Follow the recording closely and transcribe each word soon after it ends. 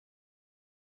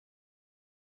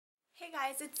Hey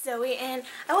guys, it's Zoe, and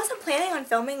I wasn't planning on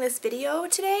filming this video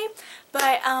today,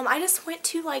 but I just went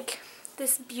to like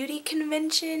this beauty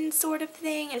convention sort of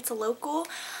thing. It's a local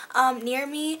near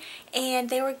me, and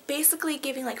they were basically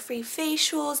giving like free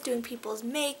facials, doing people's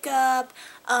makeup,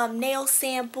 nail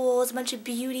samples, a bunch of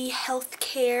beauty, health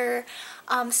care,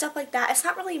 stuff like that. It's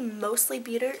not really mostly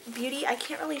beauty. I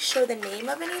can't really show the name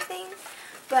of anything.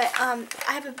 But I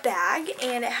have a bag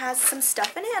and it has some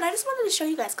stuff in it, and I just wanted to show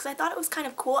you guys because I thought it was kind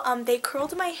of cool. They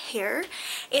curled my hair,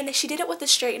 and she did it with the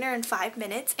straightener in 5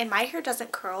 minutes, and my hair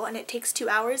doesn't curl, and it takes 2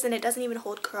 hours, and it doesn't even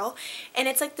hold curl. And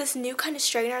it's like this new kind of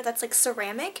straightener that's like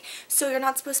ceramic, so you're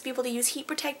not supposed to be able to use heat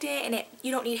protectant, and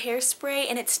you don't need hairspray,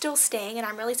 and it's still staying, and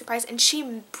I'm really surprised. And she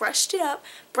brushed it up,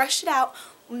 brushed it out,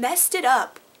 messed it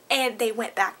up, and they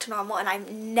went back to normal, and I've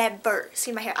never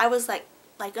seen my hair. I was like,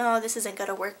 oh, this isn't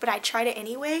gonna work, but I tried it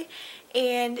anyway,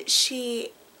 and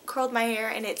she curled my hair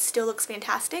and it still looks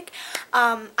fantastic.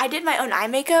 I did my own eye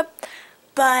makeup,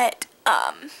 but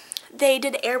they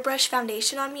did airbrush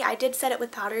foundation on me. I did set it with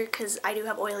powder because I do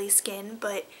have oily skin,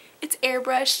 but it's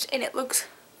airbrushed and it looks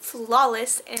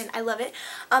flawless and I love it.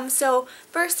 So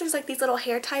first there's like these little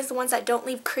hair ties, the ones that don't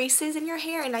leave creases in your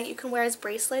hair and that you can wear as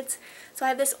bracelets. So I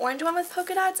have this orange one with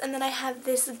polka dots, and then I have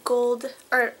this gold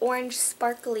or orange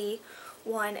sparkly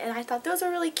one, and I thought those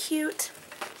were really cute.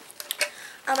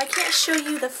 I can't show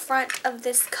you the front of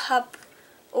this cup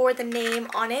or the name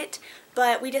on it,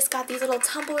 but we just got these little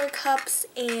tumbler cups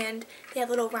and they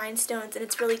have little rhinestones, and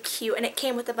it's really cute, and it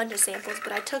came with a bunch of samples,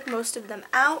 but I took most of them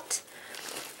out.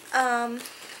 And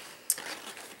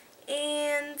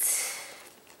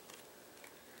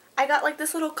I got like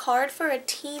this little card for a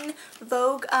Teen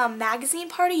Vogue magazine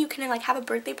party. You can like have a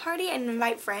birthday party and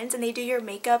invite friends, and they do your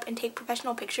makeup and take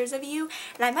professional pictures of you,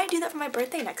 and I might do that for my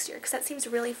birthday next year because that seems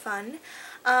really fun.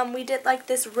 We did like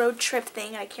this road trip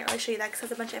thing. I can't really show you that because it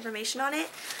has a bunch of information on it.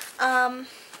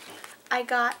 I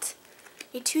got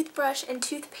a toothbrush and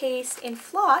toothpaste and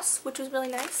floss, which was really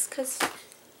nice because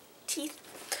teeth.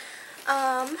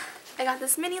 I got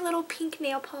this mini little pink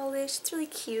nail polish. It's really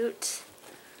cute.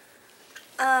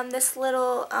 This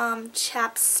little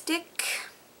chapstick.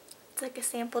 It's like a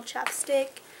sample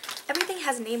chapstick. Everything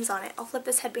has names on it. I'll flip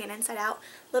this headband inside out.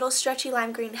 Little stretchy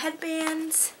lime green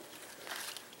headbands.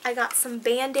 I got some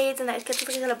band-aids, and that gets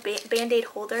like a little band-aid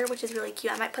holder, which is really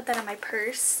cute. I might put that on my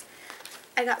purse.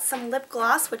 I got some lip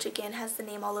gloss, which again has the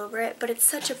name all over it, but it's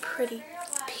such a pretty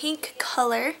pink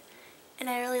color, and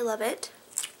I really love it.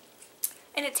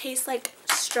 And it tastes like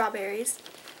strawberries.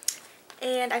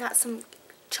 And I got some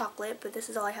chocolate, but this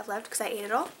is all I have left because I ate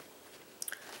it all.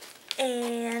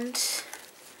 And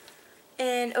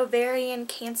an ovarian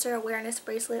cancer awareness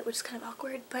bracelet, which is kind of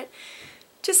awkward, but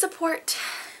to support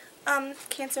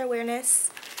cancer awareness.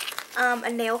 A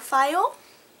nail file,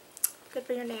 good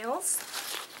for your nails.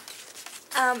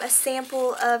 A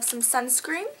sample of some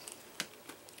sunscreen.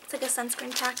 It's like a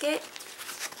sunscreen packet.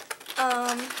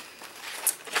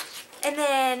 And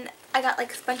then I got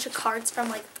like a bunch of cards from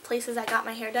like places I got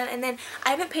my hair done, and then I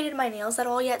haven't painted my nails at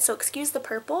all yet, so excuse the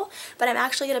purple, but I'm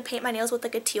actually going to paint my nails with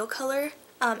like a teal color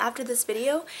after this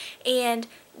video, and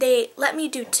they let me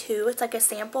do 2. It's like a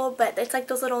sample, but it's like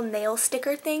those little nail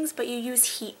sticker things, but you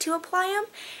use heat to apply them,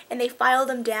 and they file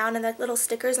them down in like little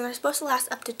stickers, and they're supposed to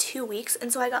last up to 2 weeks,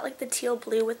 and so I got like the teal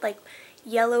blue with like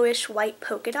yellowish white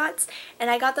polka dots, and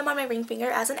I got them on my ring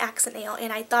finger as an accent nail,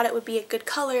 and I thought it would be a good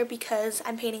color because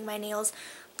I'm painting my nails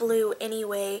blue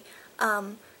anyway.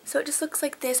 So it just looks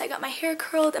like this. I got my hair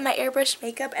curled and my airbrushed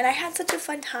makeup, and I had such a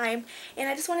fun time, and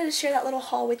I just wanted to share that little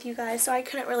haul with you guys, so I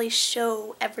couldn't really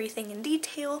show everything in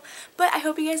detail, but I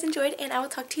hope you guys enjoyed, and I will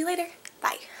talk to you later.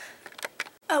 Bye.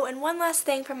 Oh, and one last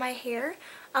thing for my hair.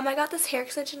 I got this hair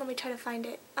extension. Let me try to find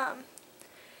it.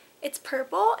 It's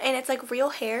purple, and it's like real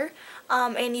hair,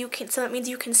 and you can, so it means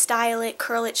you can style it,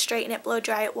 curl it, straighten it, blow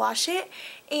dry it, wash it,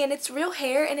 and it's real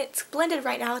hair, and it's blended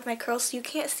right now with my curls, so you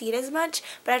can't see it as much,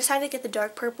 but I decided to get the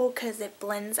dark purple because it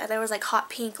blends. There was like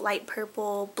hot pink, light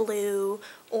purple, blue,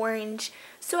 orange,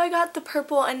 so I got the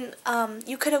purple, and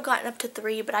you could have gotten up to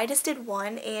 3, but I just did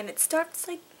 1, and it starts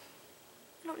like,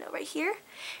 I don't know, right here,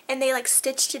 and they like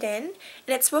stitched it in, and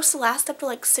it's supposed to last up to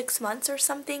like 6 months or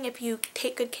something if you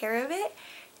take good care of it.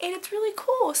 And it's really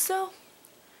cool, so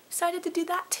decided to do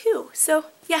that too. So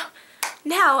yeah,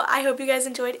 now I hope you guys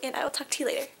enjoyed, and I will talk to you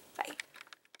later.